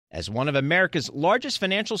As one of America's largest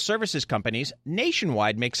financial services companies,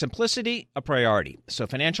 Nationwide makes simplicity a priority so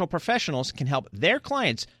financial professionals can help their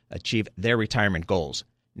clients achieve their retirement goals.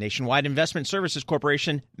 Nationwide Investment Services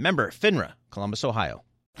Corporation, member FINRA, Columbus, Ohio.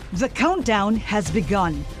 The countdown has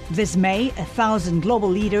begun. This May, 1,000 global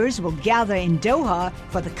leaders will gather in Doha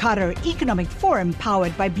for the Qatar Economic Forum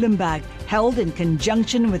powered by Bloomberg, held in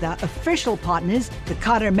conjunction with our official partners, the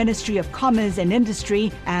Qatar Ministry of Commerce and Industry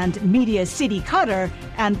and Media City Qatar,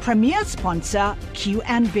 and premier sponsor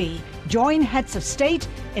QNB. Join heads of state,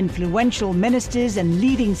 influential ministers, and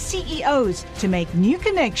leading CEOs to make new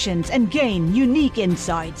connections and gain unique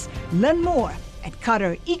insights. Learn more at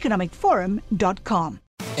QatarEconomicForum.com.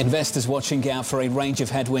 Investors watching out for a range of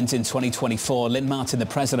headwinds in 2024. Lynn Martin, the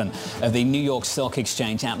president of the New York Stock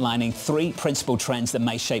Exchange, outlining three principal trends that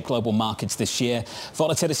may shape global markets this year.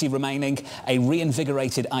 Volatility remaining, a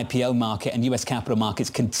reinvigorated IPO market, and U.S. capital markets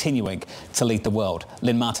continuing to lead the world.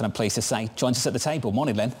 Lynn Martin, I'm pleased to say, joins us at the table.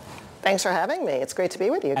 Morning, Lynn. Thanks for having me. It's great to be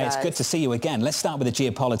with you guys. It's good to see you again. Let's start with the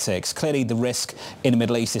geopolitics. Clearly, the risk in the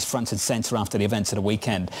Middle East is front and center after the events of the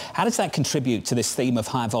weekend. How does that contribute to this theme of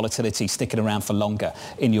high volatility sticking around for longer,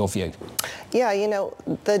 in your view? Yeah, you know,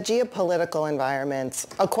 the geopolitical environment's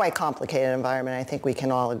a quite complicated environment. I think we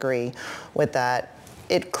can all agree with that.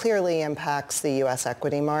 It clearly impacts the U.S.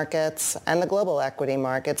 equity markets and the global equity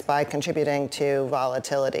markets by contributing to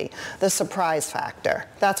volatility. The surprise factor,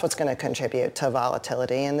 that's what's going to contribute to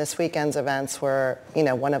volatility. And this weekend's events were,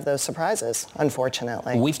 one of those surprises,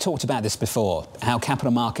 unfortunately. We've talked about this before, how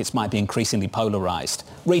capital markets might be increasingly polarized.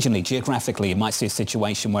 Regionally, geographically, you might see a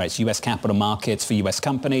situation where it's U.S. capital markets for U.S.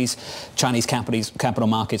 companies, Chinese capital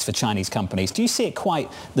markets for Chinese companies. Do you see it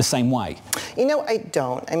quite the same way? I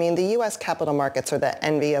don't. I mean, the U.S. capital markets are the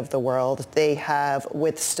envy of the world. They have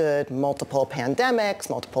withstood multiple pandemics,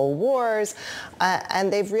 multiple wars,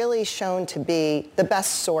 and they've really shown to be the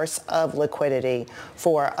best source of liquidity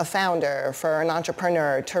for a founder, for an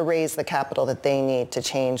entrepreneur to raise the capital that they need to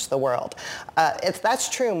change the world. That's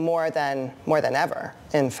true more than ever,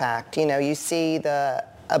 in fact. You see the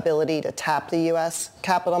ability to tap the U.S.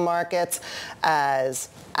 capital markets as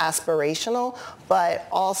aspirational, but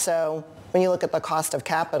also when you look at the cost of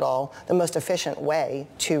capital, the most efficient way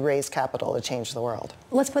to raise capital to change the world.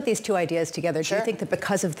 Let's put these two ideas together. Sure. Do you think that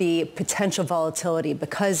because of the potential volatility,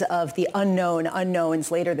 because of the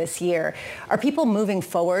unknowns later this year, are people moving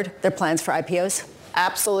forward their plans for IPOs?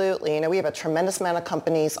 Absolutely. We have a tremendous amount of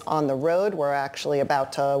companies on the road. We're actually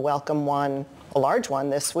about to welcome a large one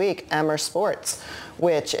this week, Amer Sports,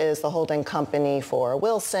 which is the holding company for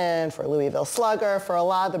Wilson, for Louisville Slugger, for a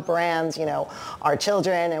lot of the brands, our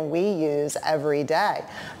children and we use every day.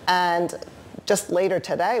 And just later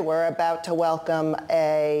today, we're about to welcome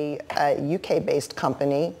a UK-based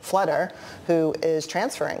company, Flutter, who is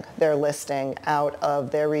transferring their listing out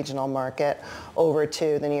of their regional market over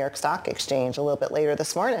to the New York Stock Exchange a little bit later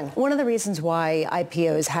this morning. One of the reasons why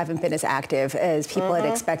IPOs haven't been as active as people had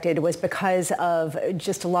expected was because of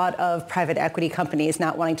just a lot of private equity companies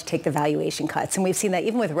not wanting to take the valuation cuts. And we've seen that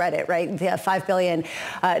even with Reddit, right? The $5 billion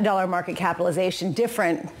market capitalization,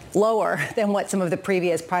 lower than what some of the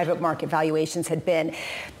previous private market valuations had been.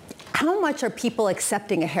 How much are people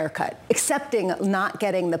accepting a haircut, accepting not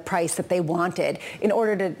getting the price that they wanted in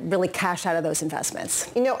order to really cash out of those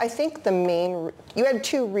investments? I think you had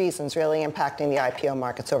two reasons really impacting the IPO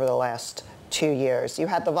markets over the last 2 years. You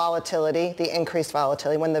had the volatility, the increased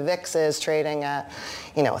volatility, when the VIX is trading at,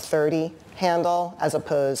 a 30 handle as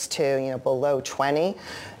opposed to, below 20.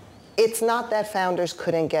 It's not that founders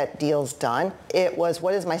couldn't get deals done. It was,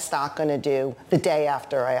 what is my stock going to do the day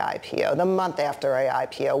after I IPO, the month after I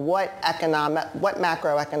IPO? What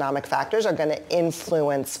macroeconomic factors are going to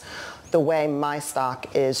influence the way my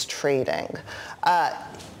stock is trading?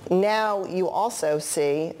 Now you also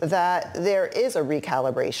see that there is a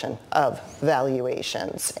recalibration of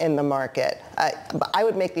valuations in the market. I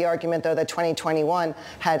would make the argument, though, that 2021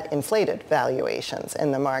 had inflated valuations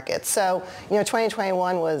in the market. So,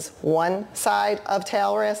 2021 was one side of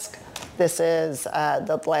tail risk. This is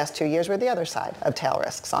the last 2 years were the other side of tail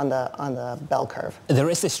risks on the bell curve. There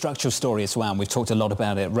is this structural story as well, and we've talked a lot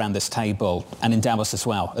about it around this table and in Davos as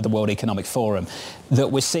well at the World Economic Forum,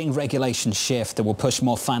 that we're seeing regulation shift that will push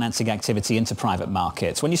more financing activity into private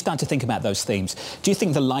markets. When you start to think about those themes, do you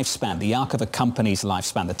think the lifespan, the arc of a company's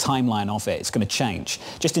lifespan, the timeline of it is going to change,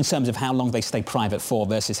 just in terms of how long they stay private for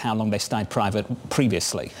versus how long they stayed private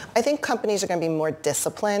previously? I think companies are going to be more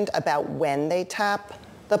disciplined about when they tap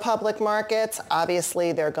the public markets.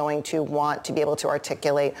 Obviously, they're going to want to be able to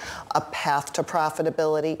articulate a path to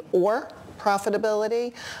profitability or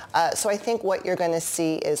profitability. So I think what you're going to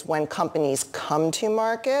see is when companies come to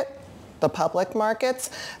market, the public markets,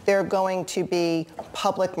 they're going to be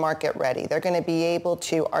public market ready. They're going to be able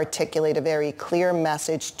to articulate a very clear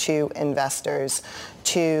message to investors,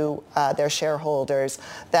 to their shareholders,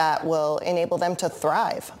 that will enable them to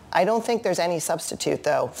thrive. I don't think there's any substitute,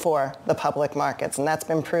 though, for the public markets, and that's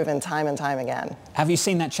been proven time and time again. Have you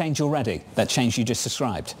seen that change already, that change you just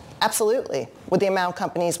described? Absolutely. With the amount of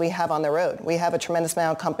companies we have on the road. We have a tremendous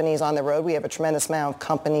amount of companies on the road. We have a tremendous amount of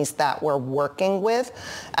companies that we're working with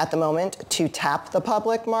at the moment to tap the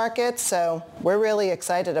public market. So we're really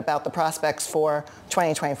excited about the prospects for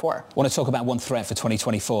 2024. I want to talk about one threat for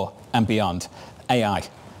 2024 and beyond, AI.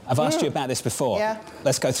 I've asked you about this before. Yeah.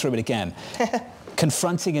 Let's go through it again.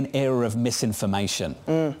 Confronting an era of misinformation.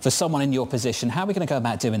 For someone in your position, how are we going to go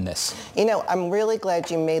about doing this? You know, I'm really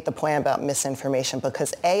glad you made the point about misinformation,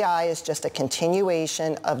 because AI is just a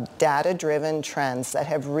continuation of data-driven trends that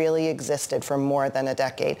have really existed for more than a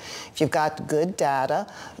decade. If you've got good data,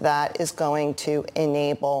 that is going to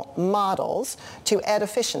enable models to add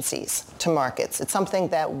efficiencies to markets. It's something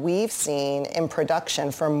that we've seen in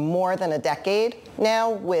production for more than a decade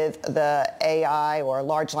now with the AI or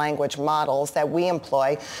large language models that we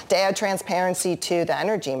employ to add transparency to the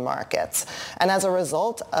energy markets. And as a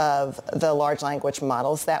result of the large language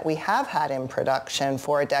models that we have had in production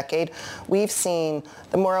for a decade, we've seen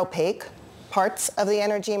the more opaque parts of the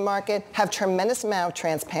energy market have tremendous amount of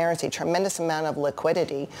transparency, tremendous amount of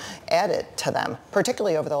liquidity added to them,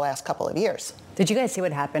 particularly over the last couple of years. Did you guys see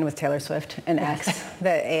what happened with Taylor Swift and X, the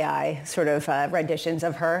AI sort of renditions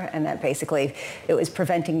of her, and that basically it was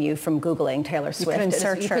preventing you from Googling Taylor Swift? You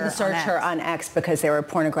couldn't search her on X because they were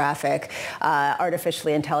pornographic,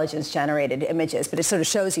 artificially intelligence-generated images. But it sort of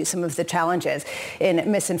shows you some of the challenges in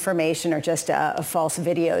misinformation or just false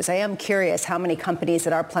videos. I am curious how many companies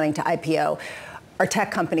that are planning to IPO are tech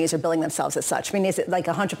companies are billing themselves as such. I mean, is it like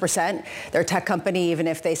 100% they're a tech company even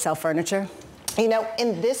if they sell furniture? You know,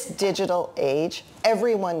 in this digital age,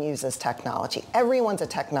 everyone uses technology. Everyone's a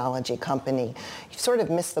technology company. You sort of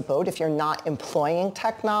miss the boat if you're not employing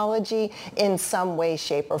technology in some way,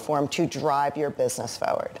 shape, or form to drive your business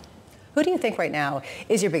forward. Who do you think right now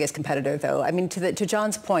is your biggest competitor, though? I mean, to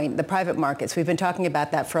John's point, the private markets, we've been talking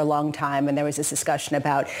about that for a long time, and there was this discussion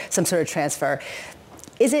about some sort of transfer.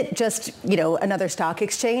 Is it just, you know, another stock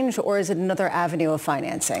exchange, or is it another avenue of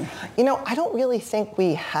financing? You know, I don't really think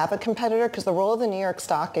we have a competitor, because the role of the New York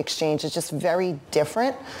Stock Exchange is just very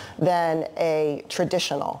different than a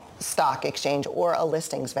traditional stock exchange or a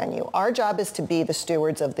listings venue. Our job is to be the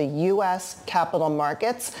stewards of the U.S. capital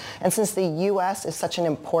markets. And since the U.S. is such an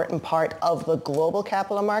important part of the global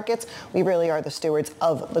capital markets, we really are the stewards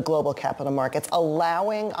of the global capital markets,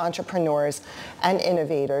 allowing entrepreneurs and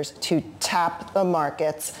innovators to tap the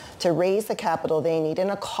markets, to raise the capital they need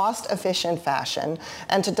in a cost-efficient fashion,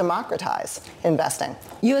 and to democratize investing.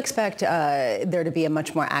 You expect there to be a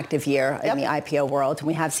much more active year in the IPO world. And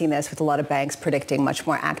we have seen this with a lot of banks predicting much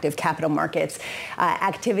more active capital markets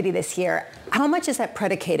activity this year. How much is that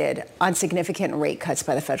predicated on significant rate cuts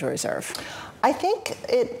by the Federal Reserve? I think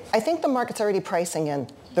the market's already pricing in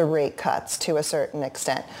the rate cuts to a certain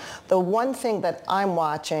extent. The one thing that I'm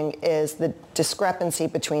watching is the discrepancy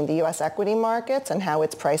between the U.S. equity markets and how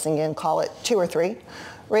it's pricing in, call it 2 or 3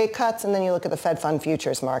 rate cuts, and then you look at the Fed fund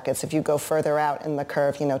futures markets. If you go further out in the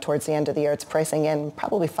curve, you know, towards the end of the year, it's pricing in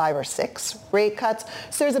probably 5 or 6 rate cuts.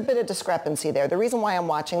 So there's a bit of discrepancy there. The reason why I'm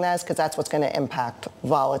watching that is because that's what's going to impact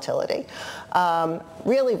volatility.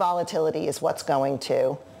 Really, volatility is what's going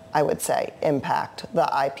to, I would say, impact the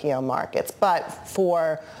IPO markets. But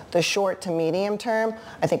for the short to medium term,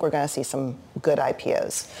 I think we're going to see some good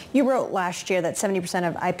IPOs. You wrote last year that 70%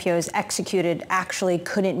 of IPOs executed actually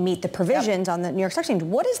couldn't meet the provisions on the New York Stock Exchange.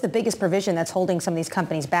 What is the biggest provision that's holding some of these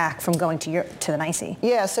companies back from going to the NYSE?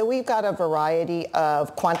 Yeah, so we've got a variety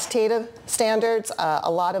of quantitative standards.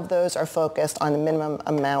 A lot of those are focused on the minimum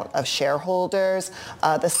amount of shareholders,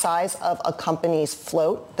 the size of a company's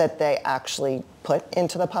float that they actually put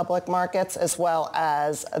into the public markets, as well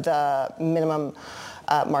as the minimum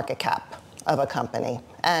market cap of a company.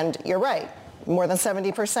 And you're right, more than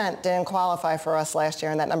 70% didn't qualify for us last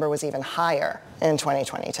year, and that number was even higher in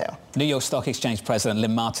 2022. New York Stock Exchange President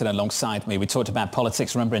Lynn Martin alongside me. We talked about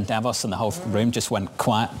politics, remember, in Davos, and the whole room just went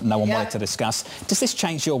quiet. No one wanted to discuss. Does this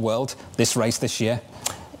change your world, this race this year?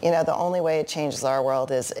 You know, the only way it changes our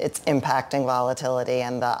world is it's impacting volatility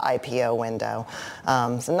and the IPO window.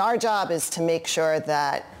 So our job is to make sure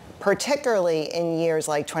that particularly in years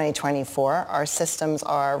like 2024, our systems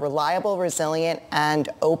are reliable, resilient, and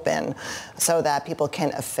open so that people can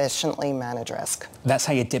efficiently manage risk. That's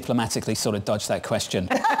how you diplomatically sort of dodge that question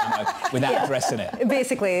without addressing it.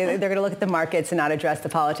 Basically, they're going to look at the markets and not address the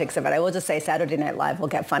politics of it. I will just say Saturday Night Live will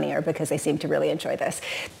get funnier because they seem to really enjoy this.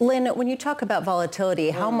 Lynn, when you talk about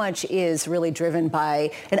volatility, how much is really driven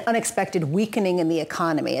by an unexpected weakening in the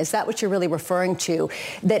economy? Is that what you're really referring to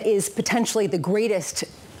that is potentially the greatest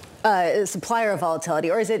supplier of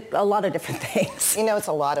volatility, or is it a lot of different things? You know, it's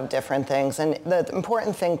a lot of different things. And the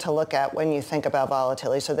important thing to look at when you think about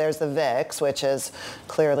volatility, so there's the VIX, which is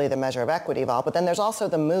clearly the measure of equity vol, but then there's also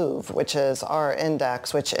the MOVE, which is our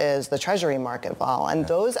index, which is the Treasury market vol. And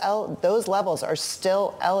those levels are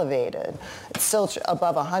still elevated. It's still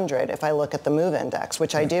above 100 if I look at the MOVE index,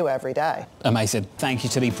 which I do every day. Amazing. Thank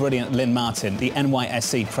you to the brilliant Lynn Martin, the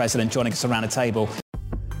NYSE president, joining us around the table.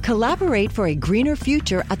 Collaborate for a greener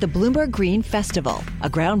future at the Bloomberg Green Festival, a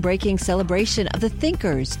groundbreaking celebration of the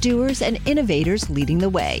thinkers, doers, and innovators leading the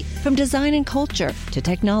way. From design and culture to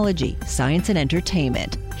technology, science, and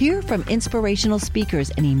entertainment. Hear from inspirational speakers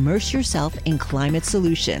and immerse yourself in climate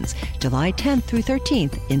solutions. July 10th through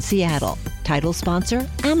 13th in Seattle. Title sponsor,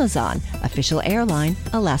 Amazon. Official airline,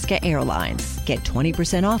 Alaska Airlines. Get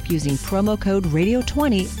 20% off using promo code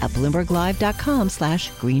radio20 at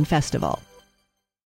BloombergLive.com/Green Festival.